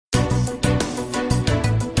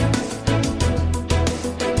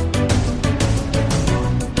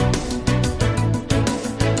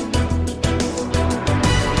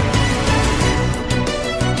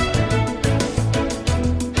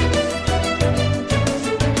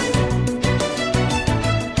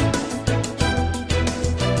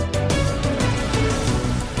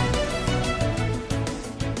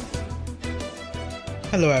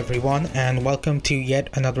Hello everyone and welcome to yet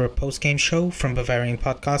another Postgame show from Bavarian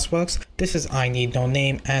Podcast Works. This is I Need No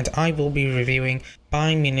Name and I will be reviewing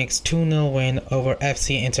Bayern Munich's 2-0 win over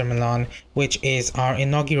FC Inter Milan, which is our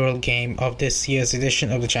inaugural game of this year's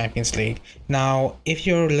edition of the Champions League. Now, if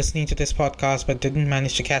you're listening to this podcast but didn't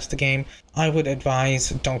manage to catch the game, I would advise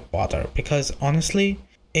don't bother because honestly,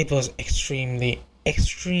 it was extremely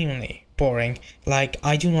boring. Like,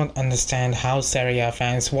 I do not understand how Serie A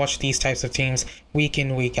fans watch these types of teams week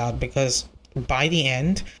in, week out, because by the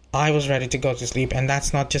end, I was ready to go to sleep, and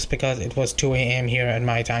that's not just because it was 2 a.m. here at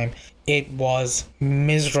my time. It was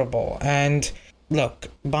miserable. And look,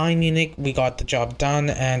 Bayern Munich, we got the job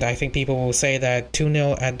done, and I think people will say that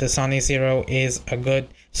 2-0 at the Sane Zero is a good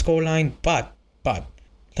scoreline, but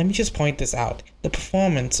let me just point this out. The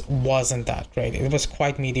performance wasn't that great. It was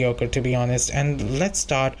quite mediocre, to be honest. And let's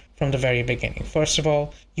start from the very beginning. First of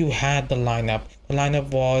all, you had the lineup. The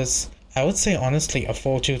lineup was, I would say honestly, a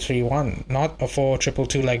 4-2-3-1, not a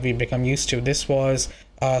 4-2-2-2 like we've become used to. This was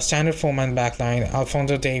a standard four-man backline.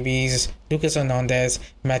 Alphonso Davies, Lucas Hernandez,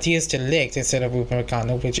 Matthias de Ligt instead of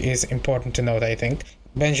Upamecano, which is important to note, I think.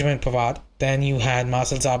 Benjamin Pavard. Then you had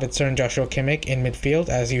Marcel Sabitzer and Joshua Kimmich in midfield,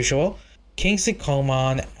 as usual. Kingsley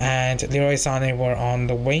Coman and Leroy Sané were on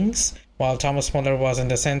the wings, while Thomas Muller was in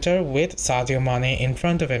the center with Sadio Mane in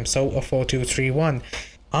front of him, so a 4-2-3-1.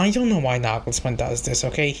 I don't know why Nagelsmann does this,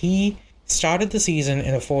 okay? He started the season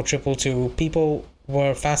in a 4-2-2-2. People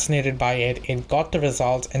were fascinated by it. It got the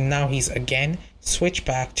results, and now he's again switched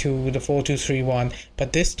back to the 4-2-3-1,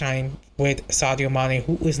 but this time with Sadio Mane,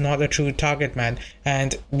 who is not a true target man,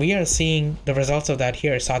 and we are seeing the results of that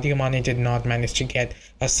here. Sadio Mane did not manage to get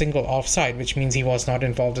a single offside, which means he was not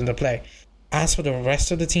involved in the play. As for the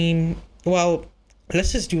rest of the team, well,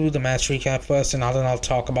 let's just do the match recap first, and then I'll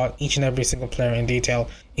talk about each and every single player in detail.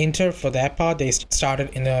 Inter, for their part, they started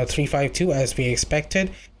in a 3-5-2 as we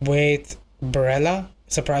expected, with Barella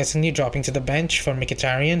surprisingly dropping to the bench for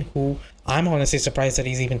Mkhitaryan, who I'm honestly surprised that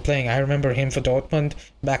he's even playing. I remember him for Dortmund.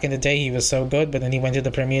 Back in the day, he was so good, but then he went to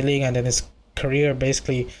the Premier League, and then his career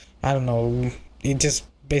basically, I don't know, it just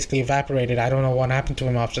basically evaporated. I don't know what happened to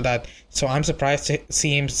him after that. So I'm surprised to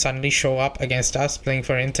see him suddenly show up against us playing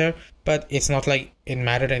for Inter, but it's not like it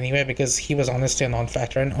mattered anyway because he was honestly a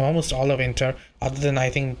non-factor in almost all of Inter, other than I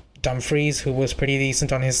think Dumfries, who was pretty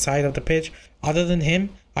decent on his side of the pitch. Other than him,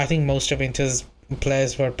 I think most of Inter's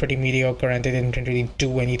players were pretty mediocre and they didn't really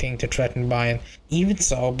do anything to threaten Bayern. Even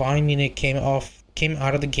so, Bayern Munich came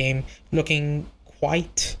out of the game looking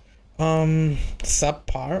quite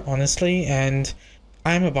subpar, honestly, and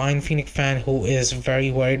I'm a Bayern Munich fan who is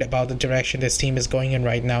very worried about the direction this team is going in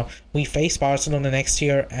right now. We face Barcelona next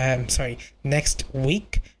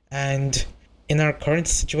week, and in our current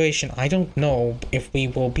situation, I don't know if we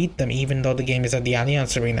will beat them, even though the game is at the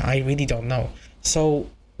Allianz Arena. I really don't know. So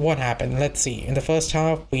what happened? Let's see. In the first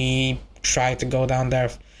half, we tried to go down their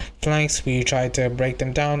flanks. We tried to break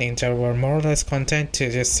them down. Inter were more or less content to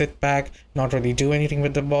just sit back, not really do anything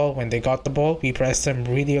with the ball. When they got the ball, we pressed them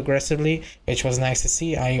really aggressively, which was nice to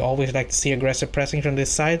see. I always like to see aggressive pressing from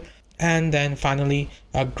this side. And then finally,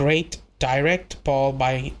 a great direct ball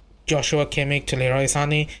by Joshua Kimmich to Leroy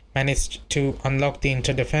Sané managed to unlock the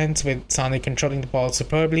Inter defense, with Sané controlling the ball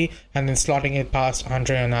superbly and then slotting it past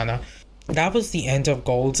Andre Onana. That was the end of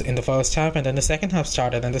goals in the first half, and then the second half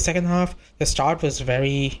started. And the second half, the start was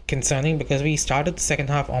very concerning because we started the second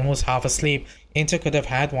half almost half asleep. Inter could have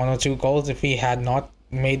had 1 or 2 goals if we had not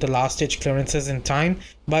made the last-ditch clearances in time.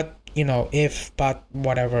 But,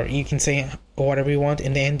 whatever. You can say whatever you want.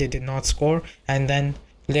 In the end, they did not score. And then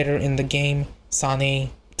later in the game,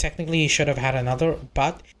 Sané technically should have had another,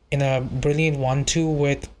 but in a brilliant 1-2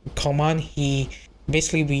 with Coman, we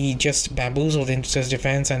just bamboozled Inter's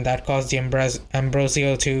defense, and that caused the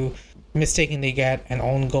Ambrosio to mistakenly get an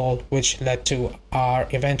own goal, which led to our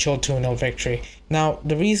eventual 2-0 victory. Now,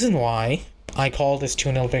 the reason why I call this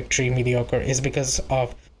 2-0 victory mediocre is because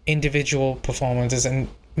of individual performances, and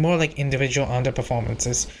more like individual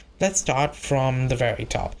underperformances. Let's start from the very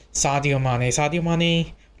top. Sadio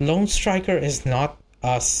Mane, lone striker is not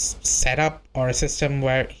a setup or a system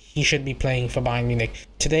where he should be playing for Bayern Munich.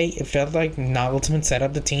 Today, it felt like Nagelsmann set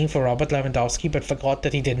up the team for Robert Lewandowski, but forgot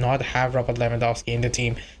that he did not have Robert Lewandowski in the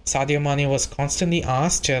team. Sadio Mane was constantly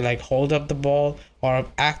asked to hold up the ball or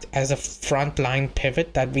act as a front line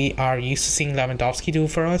pivot that we are used to seeing Lewandowski do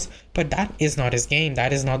for us, but that is not his game.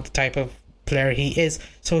 That is not the type of player he is.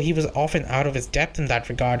 So he was often out of his depth in that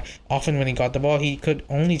regard. Often when he got the ball, he could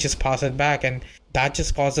only just pass it back, and that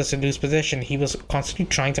just caused us to lose possession. He was constantly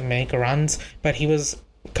trying to make runs, but he was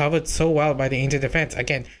covered so well by the Inter defense.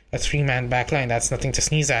 Again, a 3-man backline, that's nothing to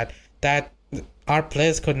sneeze at. That our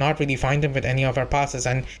players could not really find him with any of our passes,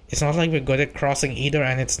 and it's not like we're good at crossing either,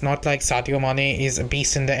 and it's not like Sadio Mane is a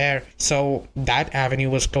beast in the air, so that avenue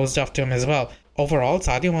was closed off to him as well. Overall,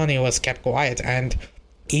 Sadio Mane was kept quiet, and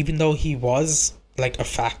even though he was like a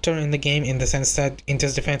factor in the game in the sense that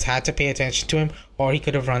Inter's defense had to pay attention to him, or he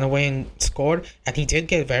could have run away and scored, and he did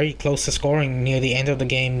get very close to scoring near the end of the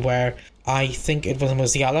game where I think it was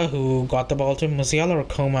Musiala who got the ball to him. Musiala or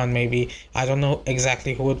Coman maybe. I don't know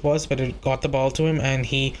exactly who it was, but it got the ball to him and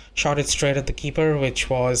he shot it straight at the keeper,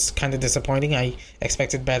 which was kind of disappointing. I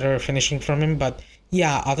expected better finishing from him. But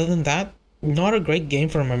yeah, other than that, not a great game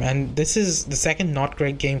from him. And this is the second not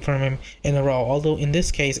great game from him in a row. Although in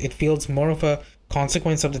this case, it feels more of a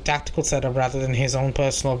consequence of the tactical setup rather than his own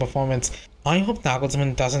personal performance. I hope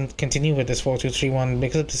Nagelsmann doesn't continue with this 4-2-3-1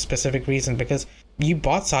 because of the specific reason, because you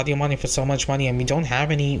bought Sadio Mane for so much money and we don't have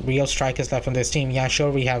any real strikers left on this team. Yeah, sure,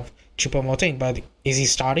 we have Choupo-Moting, but is he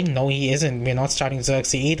starting? No, he isn't. We're not starting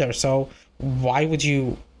Xerxes either. So why would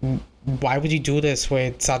you do this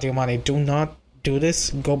with Sadio Mane? Do not do this.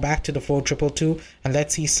 Go back to the 4-2-2 and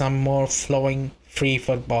let's see some more flowing free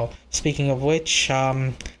football. Speaking of which,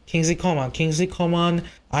 Kingsley Coman,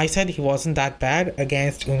 I said he wasn't that bad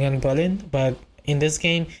against Union Berlin, but in this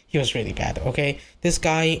game, he was really bad, okay? This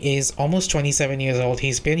guy is almost 27 years old.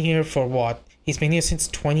 He's been here for what? He's been here since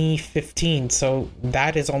 2015, so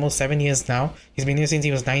that is almost 7 years now. He's been here since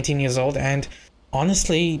he was 19 years old, and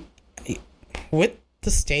honestly, with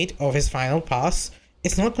the state of his final pass,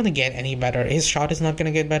 it's not going to get any better. His shot is not going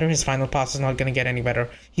to get better. His final pass is not going to get any better.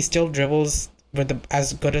 He still dribbles with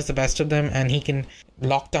as good as the best of them, and he can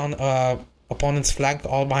lock down opponent's flank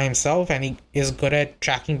all by himself, and he is good at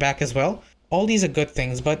tracking back as well. All these are good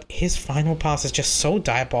things, but his final pass is just so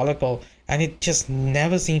diabolical, and it just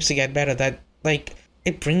never seems to get better. That, like,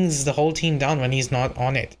 it brings the whole team down when he's not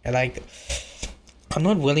on it. Like, I'm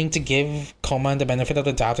not willing to give Coman the benefit of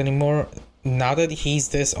the doubt anymore. Now that he's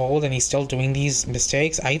this old and he's still doing these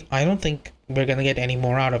mistakes, I don't think we're going to get any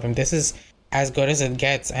more out of him. This is as good as it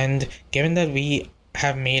gets, and given that we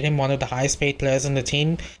have made him one of the highest paid players in the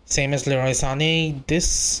team, same as Leroy Sané,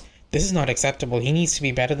 this is not acceptable. He needs to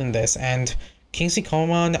be better than this. And Kingsley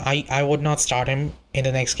Coman, I would not start him in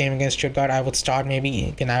the next game against Stuttgart. I would start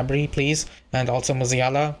maybe Gnabry, please, and also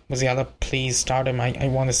Musiala. Musiala, please start him. I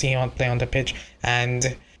want to see him play on the pitch.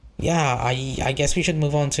 And yeah, I guess we should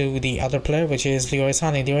move on to the other player, which is Leroy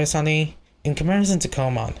Sané. Leroy Sané, in comparison to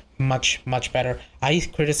Coman, much better. I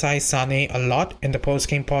criticized Sané a lot in the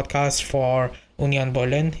post-game podcast for Union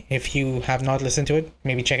Berlin. If you have not listened to it,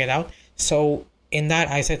 maybe check it out. So in that,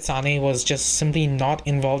 I said Sané was just simply not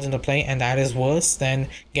involved in the play, and that is worse than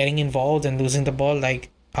getting involved and losing the ball like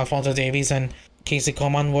Alphonso Davies and Kingsley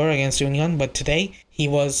Coman were against Union. But today, he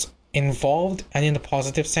was involved, and in the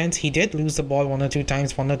positive sense, he did lose the ball one or two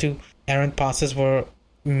times. One or two errant passes were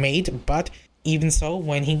made, but even so,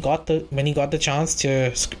 when he got the chance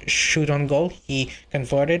to shoot on goal, he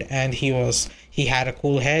converted, and he had a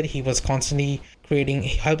cool head. He was constantly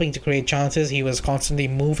helping to create chances. He was constantly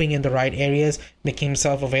moving in the right areas, making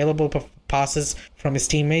himself available for passes from his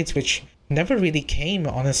teammates, which never really came,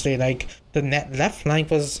 honestly. Like, the left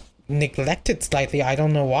flank was neglected slightly. I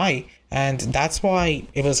don't know why, and that's why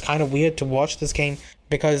it was kind of weird to watch this game,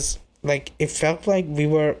 because like it felt like we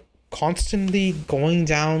were constantly going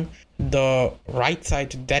down the right side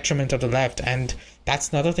to detriment of the left, and that's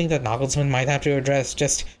another thing that Nagelsmann might have to address,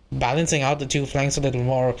 just balancing out the two flanks a little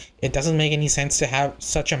more. It doesn't make any sense to have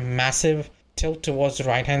such a massive tilt towards the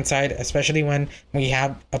right hand side, especially when we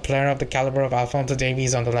have a player of the caliber of Alphonso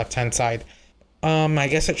Davies on the left hand side. I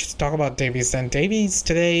guess I should talk about Davies then. Davies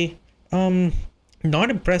today, not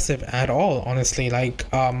impressive at all, honestly. Like,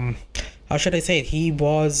 how should I say it? He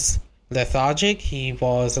was lethargic. He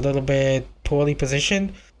was a little bit poorly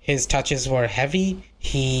positioned. His touches were heavy.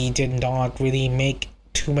 He did not really make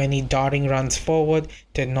too many darting runs forward,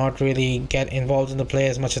 did not really get involved in the play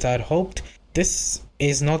as much as I had hoped. This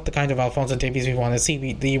is not the kind of Alphonso Davies we want to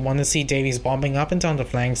see. We want to see Davies bombing up and down the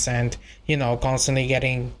flanks and, constantly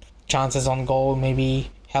getting chances on goal, maybe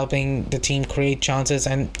helping the team create chances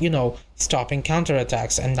and, stopping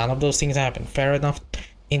counterattacks. And none of those things happened. Fair enough,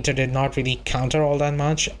 Inter did not really counter all that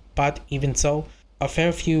much, but even so, a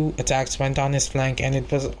fair few attacks went on his flank, and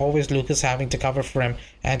it was always Lucas having to cover for him.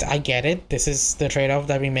 And I get it. This is the trade-off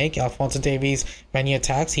that we make. Alphonso Davies, when he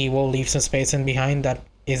attacks, he will leave some space in behind that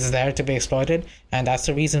is there to be exploited. And that's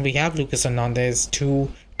the reason we have Lucas Hernandez, to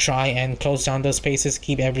try and close down those spaces,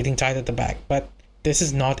 keep everything tight at the back. But this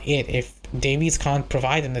is not it. If Davies can't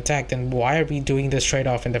provide an attack, then why are we doing this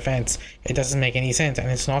trade-off in defense? It doesn't make any sense.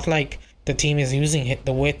 And it's not like the team is using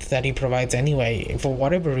the width that he provides anyway. For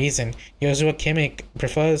whatever reason, Joshua Kimmich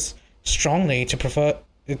prefers strongly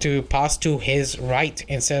to pass to his right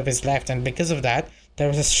instead of his left, and because of that, there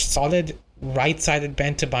was a solid right-sided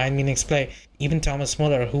bend to Bayern Munich's play. Even Thomas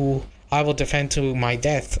Muller, who I will defend to my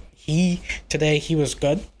death, he was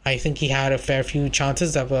good. I think he had a fair few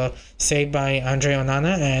chances that were saved by Andre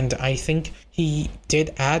Onana, and I think he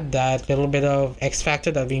did add that little bit of X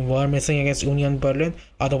factor that we were missing against Union Berlin.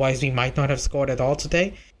 Otherwise, we might not have scored at all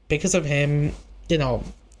today. Because of him,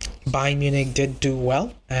 Bayern Munich did do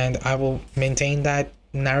well, and I will maintain that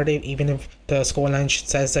narrative even if the scoreline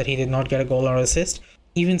says that he did not get a goal or assist.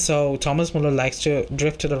 Even so, Thomas Muller likes to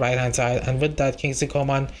drift to the right-hand side, and with that, Kingsley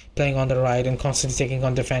Coman playing on the right and constantly taking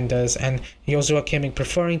on defenders, and Joshua Kimmich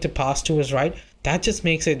preferring to pass to his right, that just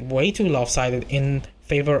makes it way too lopsided in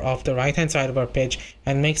favor of the right-hand side of our pitch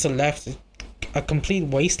and makes the left a complete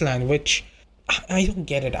wasteland, which I don't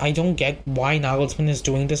get it. I don't get why Nagelsmann is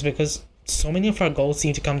doing this, because so many of our goals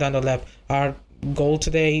seem to come down the left. Our goal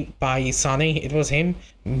today by Sané, it was him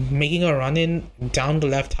making a run-in down the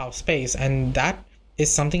left half space, and that is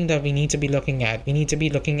something that we need to be looking at. We need to be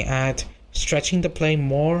looking at stretching the play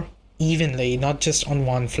more evenly, not just on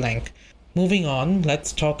one flank. Moving on,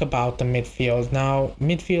 let's talk about the midfield. Now,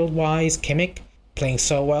 midfield-wise, Kimmich playing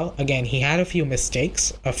so well. Again, he had a few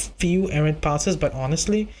mistakes, a few errant passes, but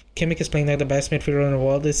honestly, Kimmich is playing like the best midfielder in the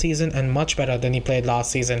world this season and much better than he played last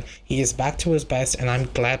season. He is back to his best, and I'm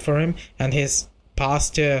glad for him. And his pass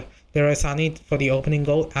to Leroy Sané for the opening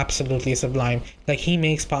goal, absolutely sublime. Like, he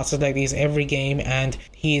makes passes like these every game, and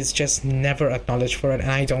he is just never acknowledged for it, and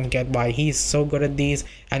I don't get why. He's so good at these,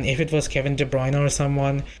 and if it was Kevin De Bruyne or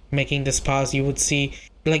someone making this pass, you would see,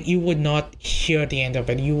 like, you would not hear the end of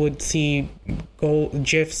it. You would see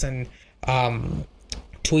GIFs and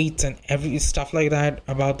tweets and every stuff like that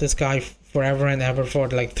about this guy forever and ever for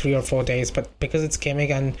like 3 or 4 days, but because it's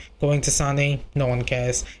Kimmich and going to Sané, no one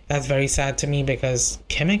cares. That's very sad to me, because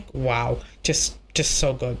Kimmich, wow, just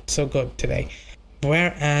so good today.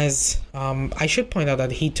 Whereas I should point out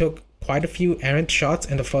that he took quite a few errant shots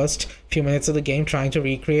in the first few minutes of the game trying to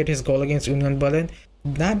recreate his goal against Union Berlin.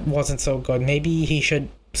 That wasn't so good. Maybe he should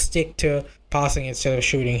stick to passing instead of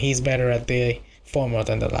shooting. He's better at the former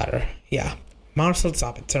than the latter. Yeah. Marcel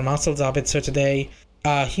Sabitzer today,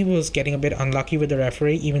 he was getting a bit unlucky with the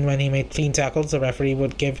referee. Even when he made clean tackles, the referee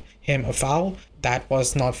would give him a foul. That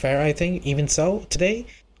was not fair, I think. Even so, today,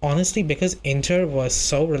 honestly, because Inter was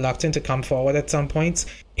so reluctant to come forward at some points,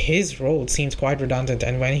 his role seemed quite redundant,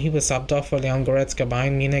 and when he was subbed off for Leon Goretzka,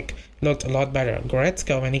 Bayern Munich looked a lot better.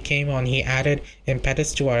 Goretzka, when he came on, he added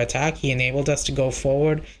impetus to our attack. He enabled us to go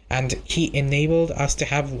forward, and he enabled us to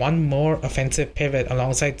have one more offensive pivot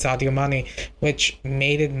alongside Sadio Mane, which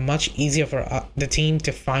made it much easier for the team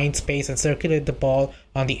to find space and circulate the ball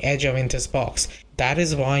on the edge of Inter's box. That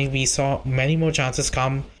is why we saw many more chances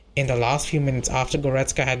come in the last few minutes after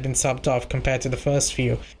Goretzka had been subbed off compared to the first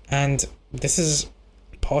few. And this is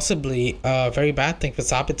possibly a very bad thing for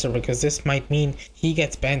Sabitzer, because this might mean he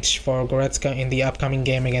gets benched for Goretzka in the upcoming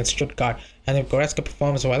game against Stuttgart. And if Goretzka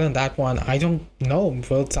performs well in that one, I don't know,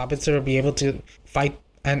 will Sabitzer be able to fight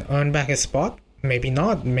and earn back his spot? Maybe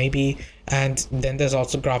not, maybe. And then there's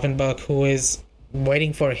also Gravenberch, who is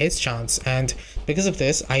waiting for his chance, and because of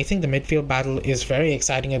this, I think the midfield battle is very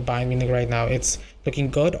exciting at Bayern Munich right now. It's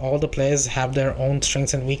looking good. All the players have their own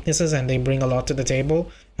strengths and weaknesses, and they bring a lot to the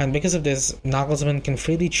table, and because of this, Nagelsmann can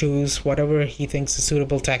freely choose whatever he thinks is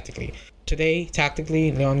suitable tactically. Today,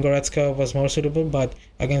 tactically, Leon Goretzka was more suitable, but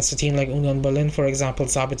against a team like Union Berlin, for example,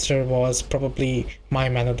 Sabitzer was probably my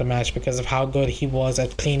man of the match because of how good he was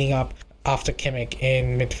at cleaning up after Kimmich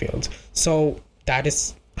in midfield. So that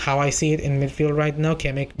is how I see it in midfield right now.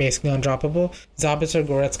 Kimmich basically undroppable. Sabitzer,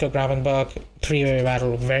 Goretzka, Gravenberch, three-way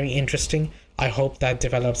battle, very interesting. I hope that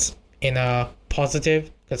develops in a positive,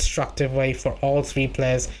 constructive way for all three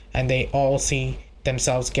players, and they all see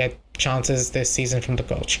themselves get chances this season from the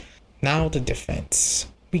coach. Now the defense.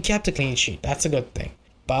 We kept a clean sheet. That's a good thing.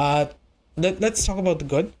 But let's talk about the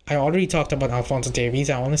good. I already talked about Alphonso Davies.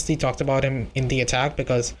 I honestly talked about him in the attack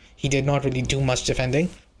because he did not really do much defending.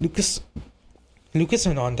 Lucas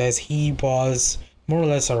Hernandez, he was more or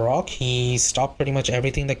less a rock. He stopped pretty much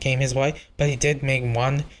everything that came his way, but he did make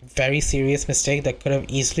one very serious mistake that could have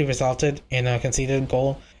easily resulted in a conceded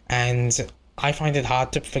goal, and I find it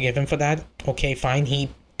hard to forgive him for that. Okay, fine, he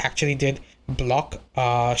actually did block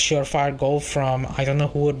a surefire goal from I don't know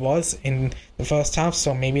who it was in the first half,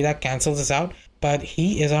 so maybe that cancels us out, but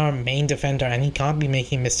he is our main defender and he can't be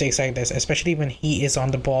making mistakes like this, especially when he is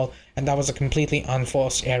on the ball, and that was a completely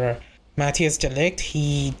unforced error. Matthias de Ligt,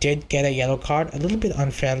 he did get a yellow card, a little bit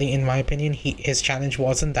unfairly in my opinion. His challenge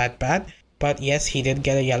wasn't that bad, But yes, he did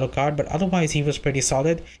get a yellow card, but otherwise he was pretty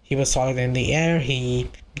solid. He was solid in the air. He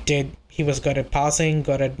was good at passing,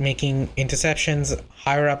 good at making interceptions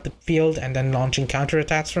higher up the field and then launching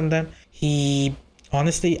counterattacks from them.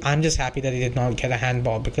 Honestly, I'm just happy that he did not get a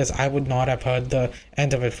handball, because I would not have heard the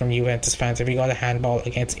end of it from Juventus fans if he got a handball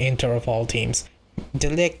against Inter of all teams. De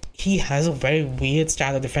Ligt, he has a very weird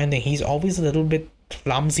style of defending. He's always a little bit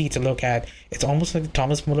clumsy to look at. It's almost like the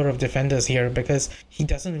Thomas Muller of defenders here, because he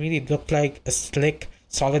doesn't really look like a slick,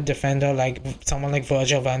 solid defender like someone like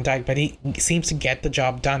Virgil van Dijk, but he seems to get the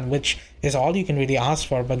job done, which is all you can really ask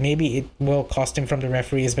for. But maybe it will cost him from the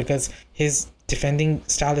referees, because his defending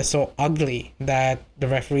style is so ugly that the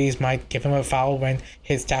referees might give him a foul when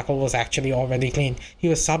his tackle was actually already clean. He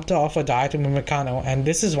was subbed off for Dyer to Upamecano, and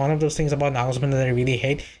this is one of those things about Nagelsmann that I really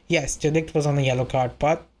hate. Yes, De Ligt was on a yellow card,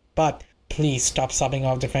 but please stop subbing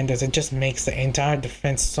off defenders. It just makes the entire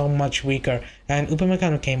defense so much weaker. And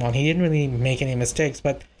Upamecano came on. He didn't really make any mistakes,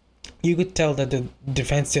 but you could tell that the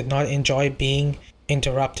defense did not enjoy being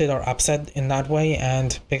interrupted or upset in that way,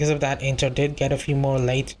 and because of that, Inter did get a few more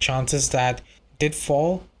late chances that did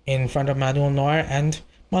fall in front of Manuel Neuer. And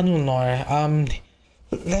Manuel Neuer,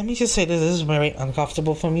 let me just say this is very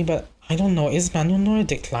uncomfortable for me, but I don't know, is Manuel Neuer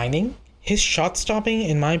declining? His shot stopping,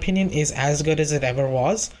 in my opinion, is as good as it ever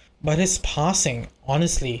was, but his passing,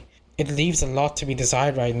 honestly, it leaves a lot to be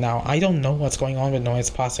desired right now. I don't know what's going on with Neuer's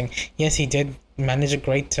passing. Yes, he did manage a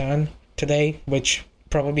great turn today, which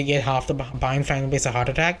probably gave half the Bayern fan base a heart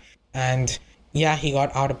attack. And yeah, he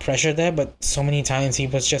got out of pressure there, but so many times he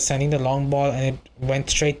was just sending the long ball and it went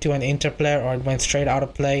straight to an Inter player, or it went straight out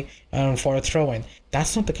of play for a throw-in.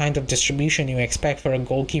 That's not the kind of distribution you expect for a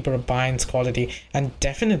goalkeeper of Bayern's quality, and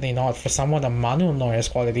definitely not for someone of Manuel Neuer's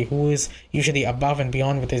quality, who is usually above and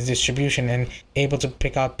beyond with his distribution and able to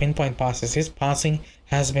pick out pinpoint passes. His passing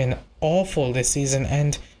has been awful this season,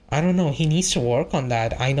 and I don't know, he needs to work on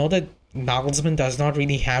that. I know that Nagelsmann does not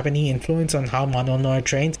really have any influence on how Manuel Neuer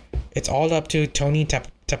trains. It's all up to Tony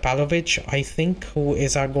Tapalovic, I think, who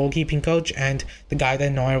is our goalkeeping coach and the guy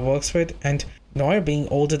that Neuer works with. And Neuer being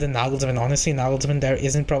older than Nagelsmann, honestly, Nagelsmann, there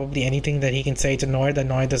isn't probably anything that he can say to Neuer that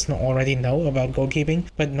Neuer doesn't already know about goalkeeping.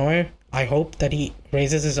 But Neuer, I hope that he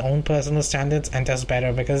raises his own personal standards and does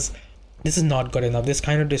better, because this is not good enough. This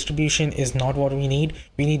kind of distribution is not what we need.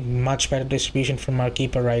 We need much better distribution from our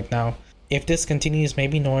keeper right now. If this continues,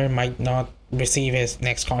 maybe Neuer might not receive his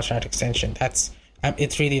next contract extension.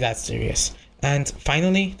 It's really that serious. And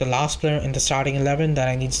finally, the last player in the starting 11 that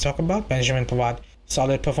I need to talk about, Benjamin Pavard.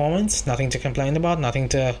 Solid performance, nothing to complain about, nothing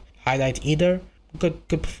to highlight either. Good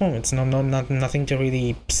performance. Nothing to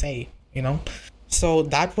really say, So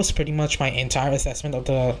that was pretty much my entire assessment of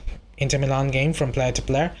the Inter Milan game from player to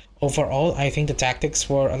player. Overall, I think the tactics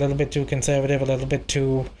were a little bit too conservative, a little bit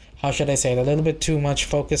too, a little bit too much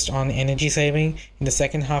focused on energy saving. In the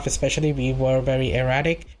second half especially, we were very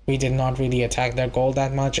erratic. We did not really attack their goal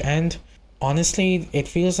that much, and honestly, it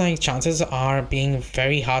feels like chances are being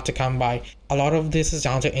very hard to come by. A lot of this is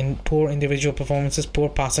down to poor individual performances, poor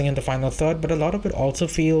passing in the final third, but a lot of it also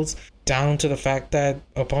feels down to the fact that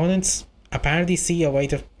opponents apparently see a way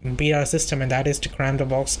to beat our system, and that is to cram the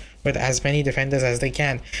box with as many defenders as they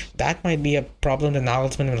can. That might be a problem that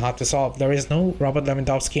Nagelsmann will have to solve. There is no Robert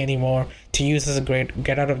Lewandowski anymore to use as a great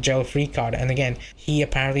get-out-of-jail free card. And again, he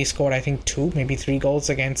apparently scored, I think, 2, maybe 3 goals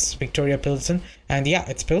against Victoria Pilsen. And yeah,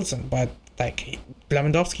 it's Pilsen, but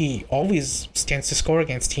Lewandowski always tends to score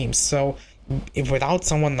against teams. So without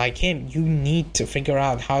someone like him, you need to figure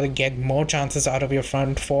out how to get more chances out of your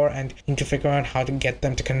front four, and you need to figure out how to get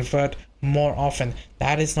them to convert more often.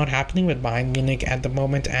 That is not happening with Bayern Munich at the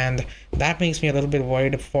moment, and that makes me a little bit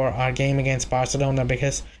worried for our game against Barcelona,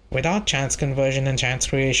 because without chance conversion and chance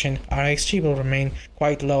creation, our XG will remain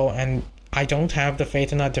quite low, and I don't have the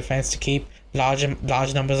faith in our defense to keep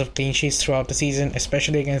large numbers of clean sheets throughout the season,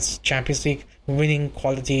 especially against Champions League winning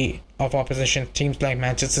quality of opposition teams like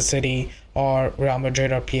Manchester City or Real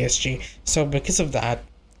Madrid or PSG. So because of that,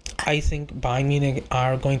 I think Bayern Munich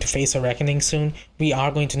are going to face a reckoning soon. We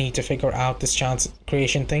are going to need to figure out this chance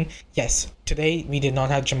creation thing. Yes, today we did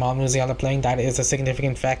not have Jamal Musiala playing. That is a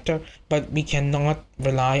significant factor. But we cannot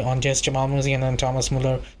rely on just Jamal Musiala and Thomas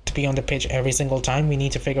Muller to be on the pitch every single time. We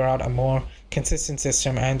need to figure out a more consistent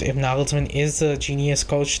system. And if Nagelsmann is the genius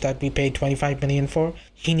coach that we paid 25 million for,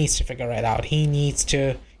 he needs to figure it out. He needs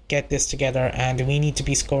to get this together, and we need to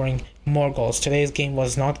be scoring more goals. Today's game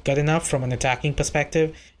was not good enough from an attacking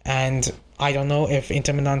perspective, and I don't know if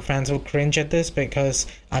Inter Milan fans will cringe at this, because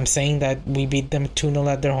I'm saying that we beat them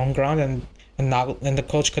 2-0 at their home ground, and the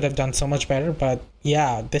coach could have done so much better. But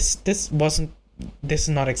yeah, this is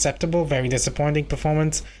not acceptable. Very disappointing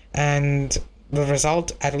performance, and the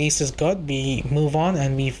result at least is good. We move on,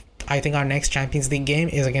 and I think our next Champions League game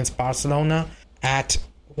is against Barcelona at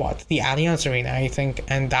the Allianz Arena, I think,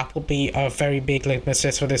 and that will be a very big litmus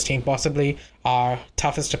test for this team, possibly our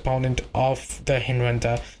toughest opponent of the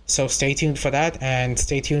Hinrunde. So stay tuned for that, and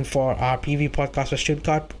stay tuned for our preview podcast for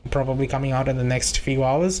Stuttgart, probably coming out in the next few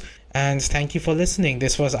hours. And thank you for listening.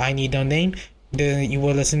 This was I Need No Name. You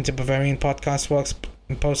will listen to Bavarian Podcast Works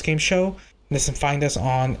post-game show. Find us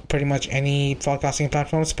on pretty much any podcasting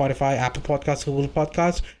platform: Spotify, Apple Podcasts, Google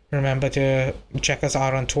Podcasts. Remember to check us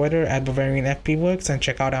out on Twitter at Bavarian FPWorks, and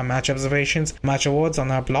check out our match observations, match awards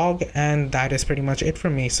on our blog. And that is pretty much it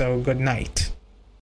from me. So good night.